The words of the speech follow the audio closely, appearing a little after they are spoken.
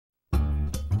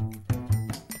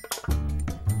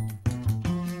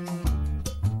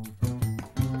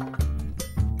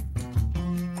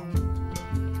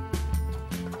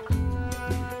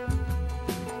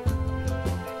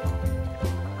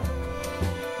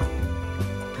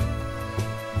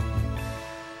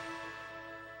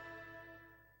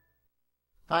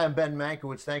Hi, I'm Ben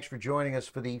Mankiewicz. Thanks for joining us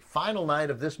for the final night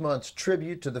of this month's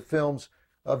tribute to the films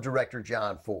of director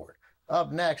John Ford.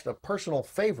 Up next, a personal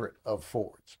favorite of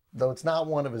Ford's. Though it's not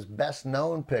one of his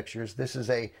best-known pictures, this is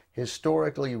a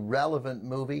historically relevant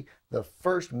movie, the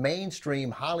first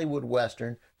mainstream Hollywood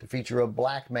Western to feature a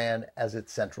black man as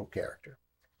its central character.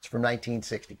 It's from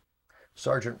 1960,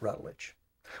 Sergeant Rutledge.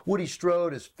 Woody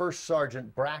Strode is First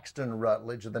Sergeant Braxton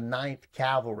Rutledge of the 9th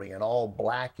Cavalry, an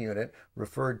all-black unit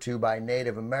referred to by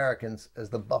Native Americans as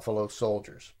the Buffalo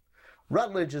Soldiers.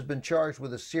 Rutledge has been charged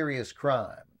with a serious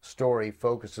crime. The story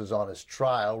focuses on his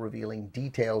trial, revealing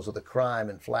details of the crime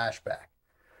in flashback.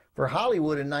 For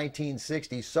Hollywood in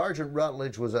 1960, Sergeant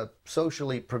Rutledge was a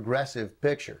socially progressive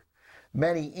picture.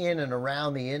 Many in and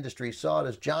around the industry saw it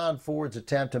as John Ford's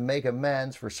attempt to make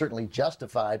amends for certainly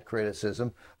justified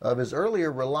criticism of his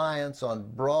earlier reliance on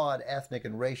broad ethnic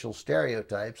and racial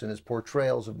stereotypes in his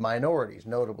portrayals of minorities,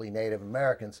 notably Native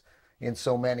Americans, in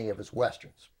so many of his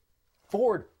westerns.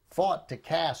 Ford fought to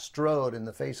cast Strode in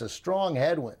the face of strong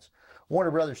headwinds.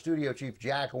 Warner Brothers studio chief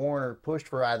Jack Warner pushed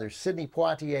for either Sidney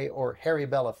Poitier or Harry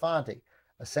Belafonte,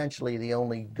 essentially the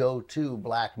only go-to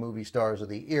black movie stars of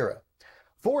the era.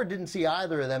 Ford didn't see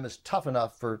either of them as tough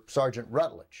enough for Sergeant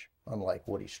Rutledge, unlike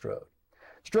Woody Strode.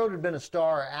 Strode had been a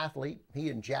star athlete. He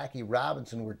and Jackie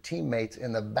Robinson were teammates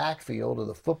in the backfield of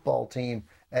the football team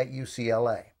at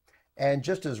UCLA. And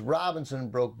just as Robinson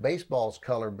broke baseball's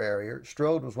color barrier,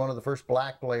 Strode was one of the first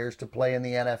black players to play in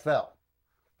the NFL.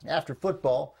 After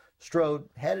football, Strode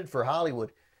headed for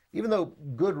Hollywood, even though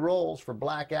good roles for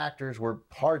black actors were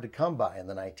hard to come by in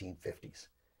the 1950s.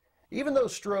 Even though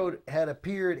Strode had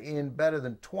appeared in better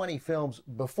than 20 films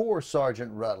before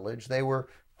Sergeant Rutledge, they were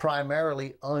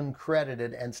primarily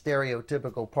uncredited and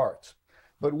stereotypical parts.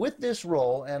 But with this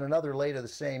role, and another later the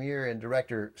same year in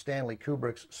director Stanley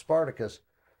Kubrick's Spartacus,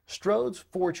 Strode's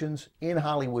fortunes in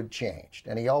Hollywood changed,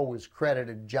 and he always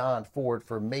credited John Ford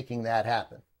for making that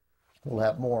happen. We'll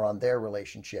have more on their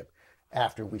relationship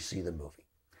after we see the movie.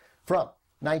 From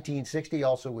 1960,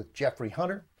 also with Jeffrey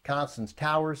Hunter, Constance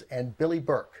Towers, and Billy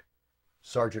Burke,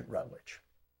 Sergeant Rutledge.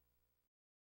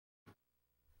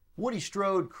 Woody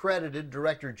Strode credited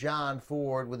director John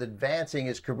Ford with advancing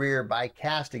his career by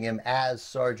casting him as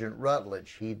Sergeant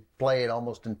Rutledge. He'd played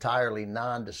almost entirely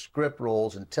nondescript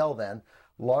roles until then,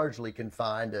 largely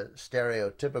confined to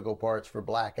stereotypical parts for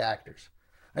black actors.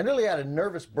 "I nearly had a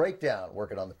nervous breakdown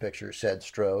working on the picture," said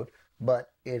Strode,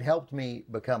 "but it helped me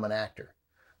become an actor."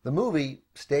 The movie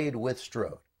stayed with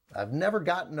Strode. "I've never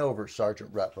gotten over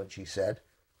Sergeant Rutledge," he said.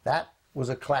 "That was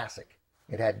a classic.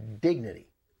 It had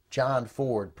dignity. John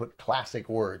Ford put classic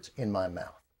words in my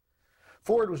mouth."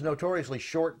 Ford was notoriously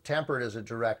short-tempered as a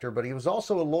director, but he was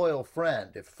also a loyal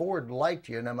friend. If Ford liked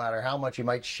you, no matter how much he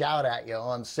might shout at you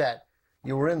on set,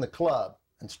 you were in the club,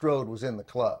 and Strode was in the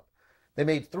club. They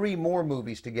made 3 more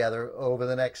movies together over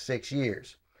the next 6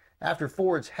 years. After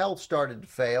Ford's health started to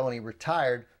fail and he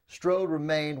retired, Strode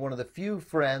remained one of the few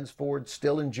friends Ford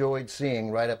still enjoyed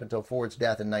seeing right up until Ford's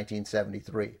death in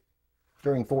 1973.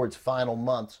 During Ford's final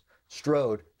months,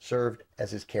 Strode served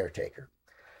as his caretaker.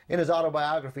 In his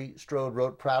autobiography, Strode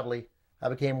wrote proudly, "I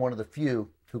became one of the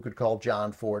few who could call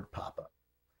John Ford Papa."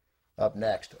 Up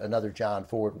next, another John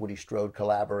Ford-Woody Strode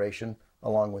collaboration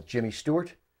along with Jimmy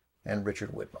Stewart and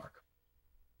Richard Widmark.